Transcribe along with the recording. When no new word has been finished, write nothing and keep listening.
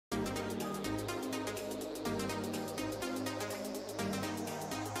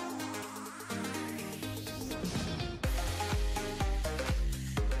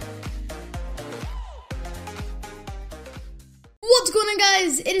What's going on,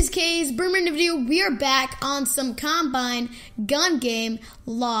 guys? It is K's. Bring the video. We are back on some Combine gun game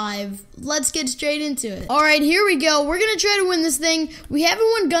live. Let's get straight into it. Alright, here we go. We're going to try to win this thing. We haven't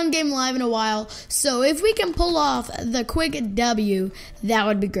won gun game live in a while, so if we can pull off the quick W, that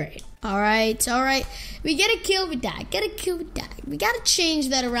would be great. Alright. We get a kill, we die. Get a kill, we die. We got to change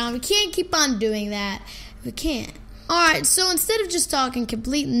that around. We can't keep on doing that. We can't. Alright, so instead of just talking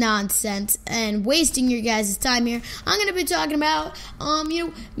complete nonsense and wasting your guys' time here, I'm going to be talking about,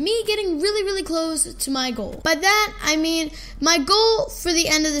 me getting really close to my goal. By that, I mean, my goal for the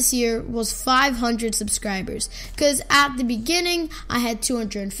end of this year was 500 subscribers. Because at the beginning, I had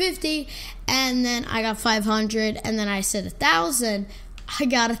 250, and then I got 500, and then I said 1,000. I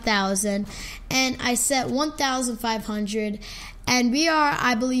got 1,000, and I set 1,500, and we are,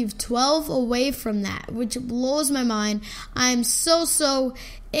 I believe, 12 away from that, which blows my mind. I'm so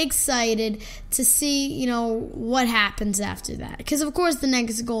excited to see, what happens after that. Because, of course, the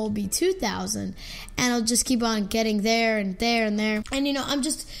next goal will be 2,000, and I'll just keep on getting there and there and there. And, I'm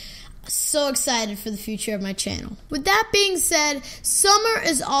just so excited for the future of my channel. With that being said, summer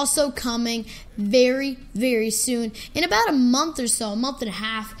is also coming very soon. In about a month or so, a month and a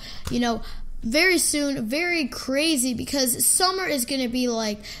half, very soon, very crazy, because summer is going to be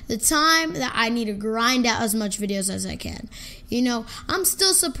like the time that I need to grind out as much videos as I can. I'm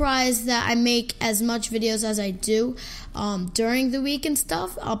still surprised that I make as much videos as I do during the week and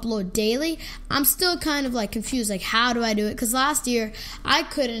stuff, upload daily. I'm still kind of like confused, like how do I do it? Because last year I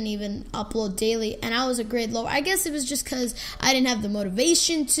couldn't even upload daily and I was a grade lower. I guess it was just because I didn't have the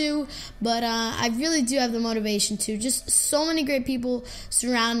motivation to, but I really do have the motivation to. Just so many great people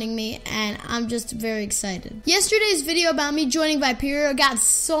surrounding me, and I'm just very excited. Yesterday's video about me joining VyprVPN got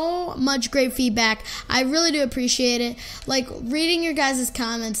so much great feedback. I really do appreciate it. Like, reading your guys'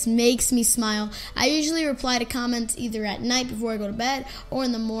 comments makes me smile. I usually reply to comments either at night before I go to bed or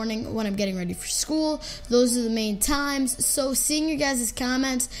in the morning when I'm getting ready for school. Those are the main times. So seeing your guys'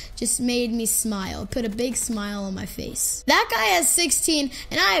 comments just made me smile. Put a big smile on my face. That guy has 16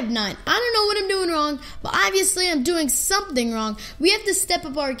 and I have 9. I don't know what I'm doing wrong, but obviously I'm doing something wrong. We have to step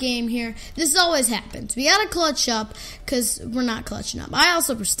up our game here. This always happens. We gotta clutch up because we're not clutching up. I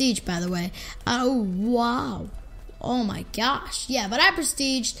also prestige, by the way. Oh, wow. Oh my gosh. Yeah, but I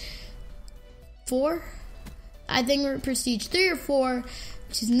prestiged 4. I think we're prestige 3 or 4,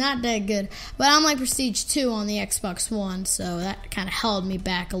 which is not that good. But I'm like prestige 2 on the Xbox One, so that kind of held me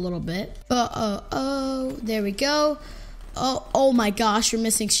back a little bit. There we go. Oh my gosh, we're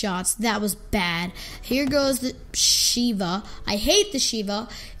missing shots. That was bad. Here goes the Shiva. I hate the Shiva.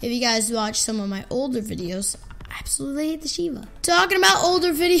 If you guys watch some of my older videos, I absolutely hate the Shiva. Talking about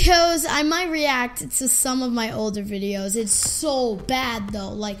older videos, I might react to some of my older videos. It's so bad though.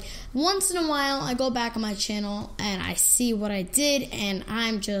 Like, once in a while I go back on my channel and I see what I did and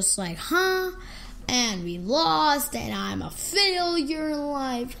I'm just like, huh? And we lost, and I'm a failure in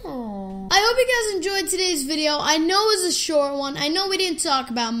life. Aww. I hope you guys enjoyed today's video. I know it was a short one. I know we didn't talk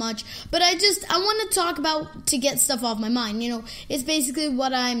about much, but I want to talk about to get stuff off my mind. It's basically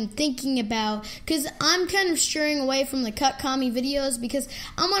what I'm thinking about, because I'm kind of straying away from the cut commie videos because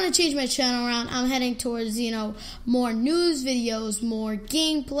I want to change my channel around. I'm heading towards, more news videos, more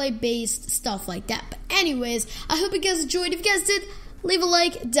gameplay-based stuff like that. But anyways, I hope you guys enjoyed. If you guys did, leave a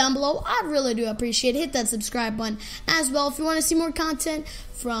like down below. I really do appreciate it. Hit that subscribe button as well if you want to see more content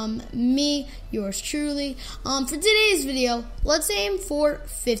from me, yours truly. For today's video, let's aim for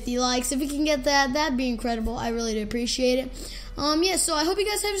 50 likes. If we can get that, that'd be incredible. I really do appreciate it. Yeah, so I hope you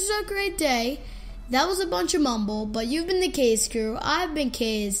guys have such a great day. That was a bunch of mumble, but you've been the K's crew. I've been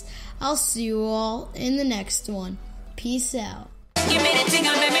K's. I'll see you all in the next one. Peace out. You made it,